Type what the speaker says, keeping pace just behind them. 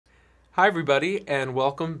Hi, everybody, and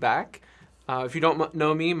welcome back. If you don't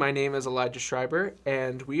know me, my name is Elijah Schreiber,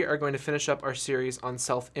 and we are going to finish up our series on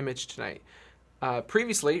self-image tonight.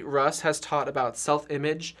 Previously, Russ has taught about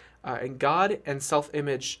self-image in God and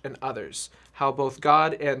self-image in others, how both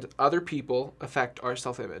God and other people affect our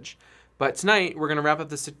self-image. But tonight, we're going to wrap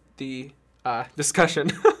up the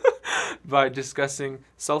discussion by discussing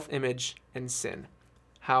self-image and sin,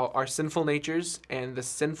 how our sinful natures and the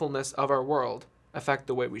sinfulness of our world affect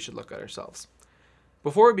the way we should look at ourselves.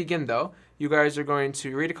 Before we begin, though, you guys are going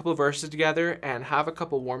to read a couple of verses together and have a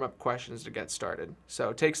couple warm-up questions to get started.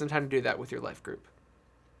 So take some time to do that with your life group.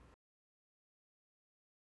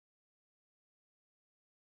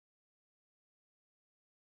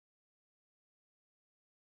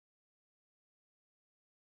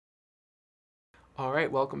 All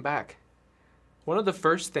right, welcome back. One of the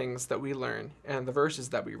first things that we learn, and the verses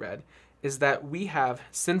that we read, is that we have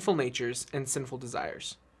sinful natures and sinful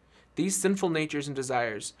desires. These sinful natures and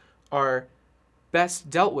desires are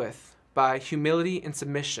best dealt with by humility and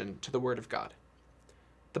submission to the Word of God.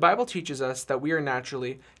 The Bible teaches us that we are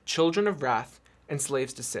naturally children of wrath and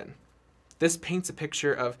slaves to sin. This paints a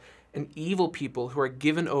picture of an evil people who are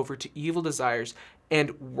given over to evil desires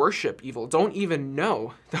and worship evil, don't even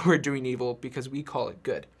know that we're doing evil because we call it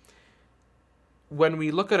good. When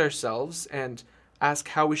we look at ourselves and ask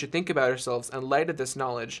how we should think about ourselves in light of this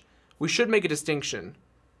knowledge, we should make a distinction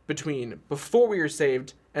between before we were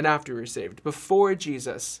saved and after we were saved, before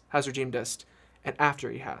Jesus has redeemed us and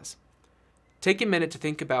after he has. Take a minute to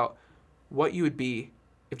think about what you would be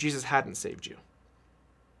if Jesus hadn't saved you.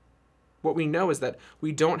 What we know is that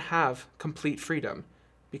we don't have complete freedom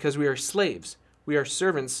because we are slaves, we are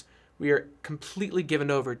servants, we are completely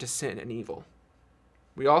given over to sin and evil.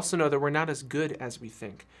 We also know that we're not as good as we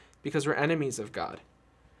think because we're enemies of God.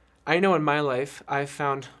 I know in my life I've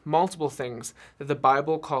found multiple things that the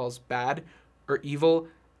Bible calls bad or evil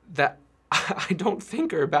that I don't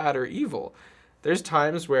think are bad or evil. There's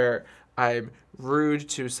times where I'm rude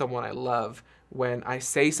to someone I love, when I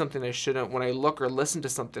say something I shouldn't, when I look or listen to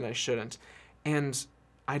something I shouldn't, and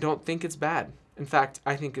I don't think it's bad. In fact,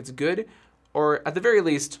 I think it's good, or at the very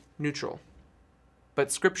least, neutral.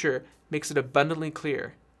 But Scripture makes it abundantly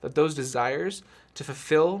clear that those desires to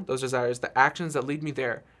fulfill, those desires, the actions that lead me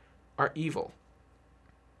there, are evil.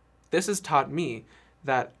 This has taught me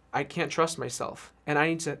that I can't trust myself, and I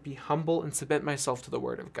need to be humble and submit myself to the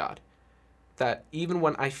Word of God. That even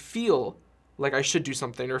when I feel like I should do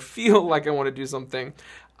something or feel like I want to do something,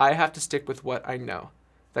 I have to stick with what I know.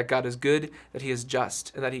 That God is good, that he is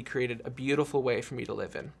just, and that he created a beautiful way for me to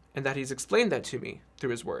live in, and that he's explained that to me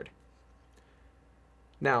through his Word.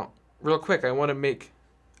 Now, real quick, I want to make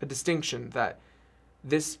a distinction that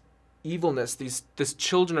this evilness, this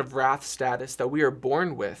children of wrath status that we are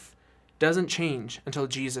born with, doesn't change until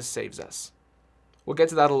Jesus saves us. We'll get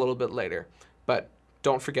to that a little bit later, but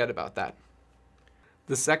don't forget about that.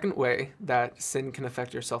 The second way that sin can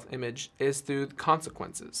affect your self-image is through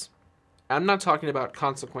consequences. I'm not talking about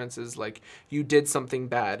consequences like you did something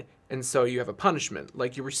bad and so you have a punishment,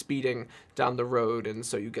 like you were speeding down the road and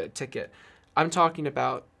so you get a ticket. I'm talking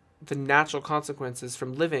about the natural consequences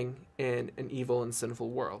from living in an evil and sinful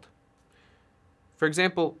world. For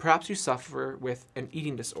example, perhaps you suffer with an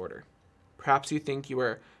eating disorder. Perhaps you think you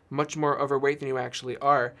are much more overweight than you actually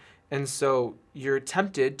are, and so you're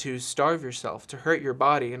tempted to starve yourself, to hurt your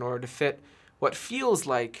body in order to fit what feels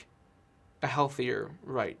like a healthier,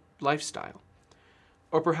 right lifestyle.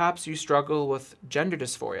 Or perhaps you struggle with gender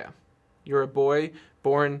dysphoria. You're a boy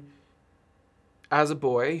born as a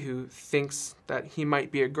boy who thinks that he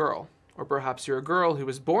might be a girl. Or perhaps you're a girl who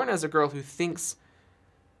was born as a girl who thinks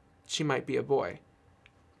she might be a boy.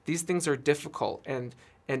 These things are difficult and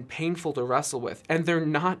painful to wrestle with, and they're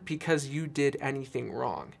not because you did anything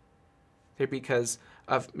wrong. They're because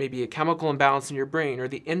of maybe a chemical imbalance in your brain, or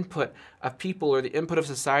the input of people or the input of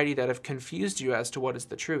society that have confused you as to what is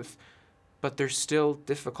the truth. But there's still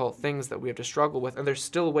difficult things that we have to struggle with, and there's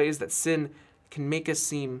still ways that sin can make us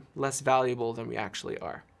seem less valuable than we actually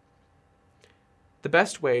are. The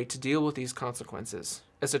best way to deal with these consequences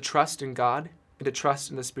is to trust in God and to trust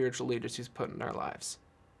in the spiritual leaders he's put in our lives.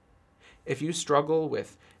 If you struggle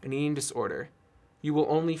with an eating disorder, you will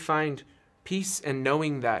only find peace in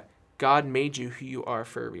knowing that God made you who you are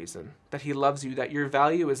for a reason, that he loves you, that your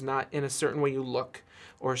value is not in a certain way you look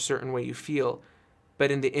or a certain way you feel,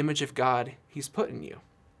 but in the image of God he's put in you.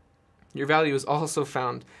 Your value is also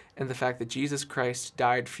found in the fact that Jesus Christ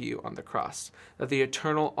died for you on the cross, that the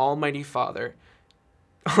eternal Almighty Father,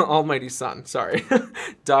 Almighty Son,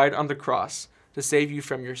 died on the cross to save you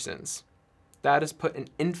from your sins. That has put an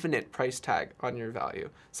infinite price tag on your value,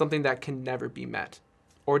 something that can never be met.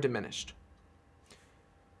 or diminished.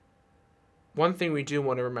 One thing we do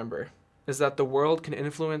want to remember is that the world can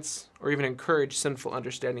influence or even encourage sinful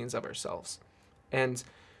understandings of ourselves. And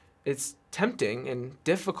it's tempting and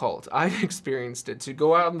difficult, I've experienced it, to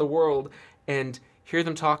go out in the world and hear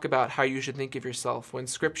them talk about how you should think of yourself when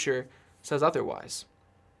Scripture says otherwise.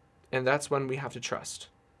 And that's when we have to trust.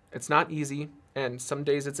 It's not easy, and some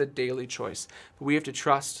days it's a daily choice, but we have to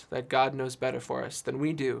trust that God knows better for us than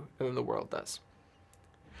we do and than the world does.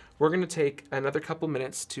 We're going to take another couple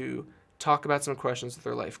minutes to talk about some questions with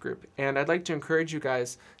our life group, and I'd like to encourage you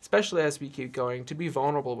guys, especially as we keep going, to be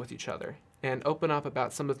vulnerable with each other and open up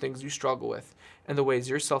about some of the things you struggle with and the ways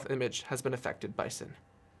your self-image has been affected by sin.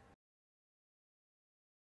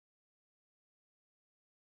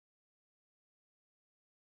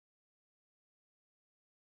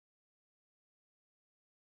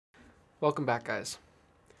 Welcome back, guys.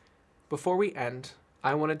 Before we end,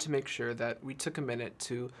 I wanted to make sure that we took a minute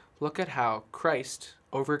to look at how Christ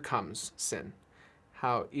overcomes sin.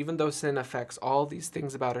 How even though sin affects all these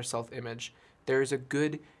things about our self-image, there is a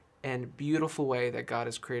good and beautiful way that God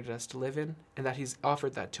has created us to live in, and that He's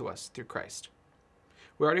offered that to us through Christ.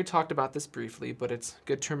 We already talked about this briefly, but it's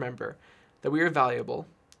good to remember that we are valuable,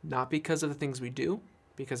 not because of the things we do,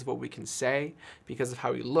 because of what we can say, because of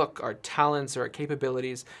how we look, our talents, or our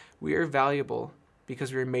capabilities. We are valuable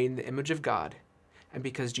because we are made in the image of God, and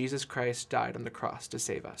because Jesus Christ died on the cross to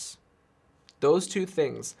save us. Those two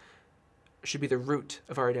things should be the root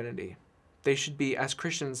of our identity. They should be, as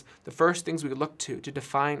Christians, the first things we look to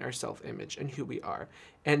define our self-image and who we are.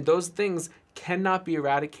 And those things cannot be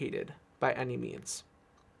eradicated by any means.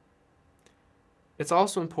 It's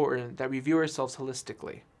also important that we view ourselves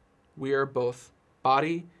holistically. We are both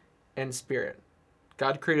body and spirit.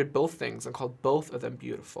 God created both things and called both of them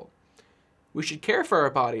beautiful. We should care for our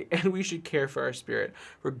body and we should care for our spirit,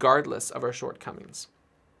 regardless of our shortcomings.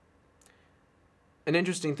 An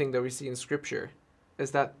interesting thing that we see in Scripture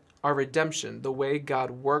is that our redemption, the way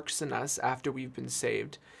God works in us after we've been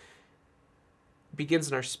saved, begins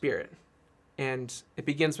in our spirit. And it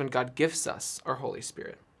begins when God gives us our Holy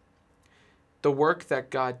Spirit. The work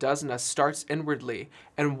that God does in us starts inwardly,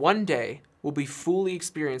 and one day will be fully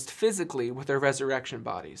experienced physically with our resurrection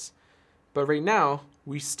bodies. But right now,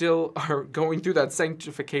 we still are going through that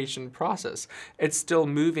sanctification process. It's still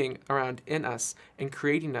moving around in us and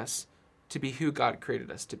creating us to be who God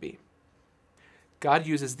created us to be. God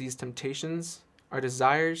uses these temptations, our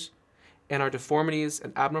desires, and our deformities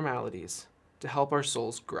and abnormalities to help our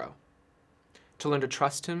souls grow, to learn to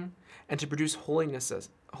trust Him, and to produce holiness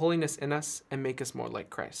in us and make us more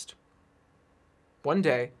like Christ. One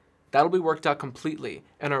day, that'll be worked out completely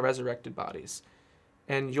in our resurrected bodies,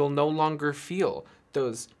 and you'll no longer feel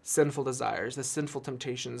those sinful desires, the sinful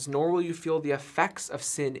temptations, nor will you feel the effects of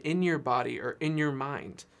sin in your body or in your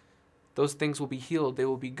mind. Those things will be healed, they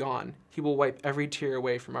will be gone. He will wipe every tear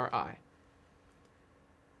away from our eye.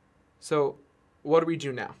 So, what do we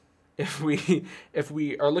do now? If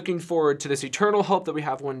we are looking forward to this eternal hope that we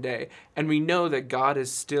have one day, and we know that God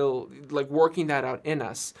is still working that out in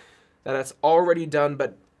us, that it's already done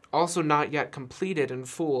but also not yet completed and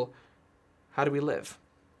full, how do we live?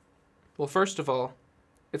 Well, first of all,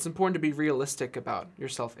 it's important to be realistic about your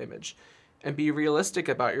self-image and be realistic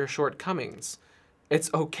about your shortcomings. It's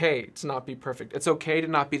okay to not be perfect. It's okay to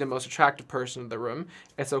not be the most attractive person in the room.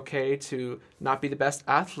 It's okay to not be the best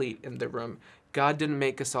athlete in the room. God didn't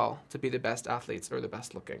make us all to be the best athletes or the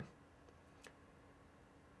best looking.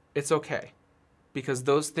 It's okay, because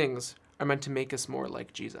those things are meant to make us more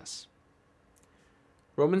like Jesus.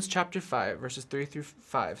 Romans chapter 5, verses 3 through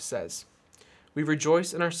 5 says, "We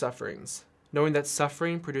rejoice in our sufferings, knowing that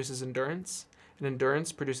suffering produces endurance, and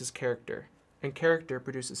endurance produces character, and character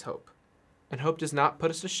produces hope. And hope does not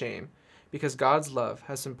put us to shame, because God's love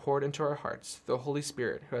has been poured into our hearts through the Holy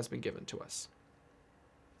Spirit who has been given to us."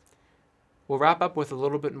 We'll wrap up with a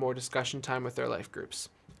little bit more discussion time with our life groups.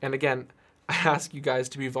 And again, I ask you guys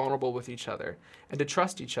to be vulnerable with each other and to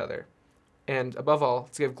trust each other. And above all,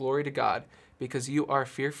 to give glory to God, because you are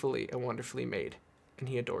fearfully and wonderfully made, and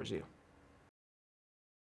He adores you.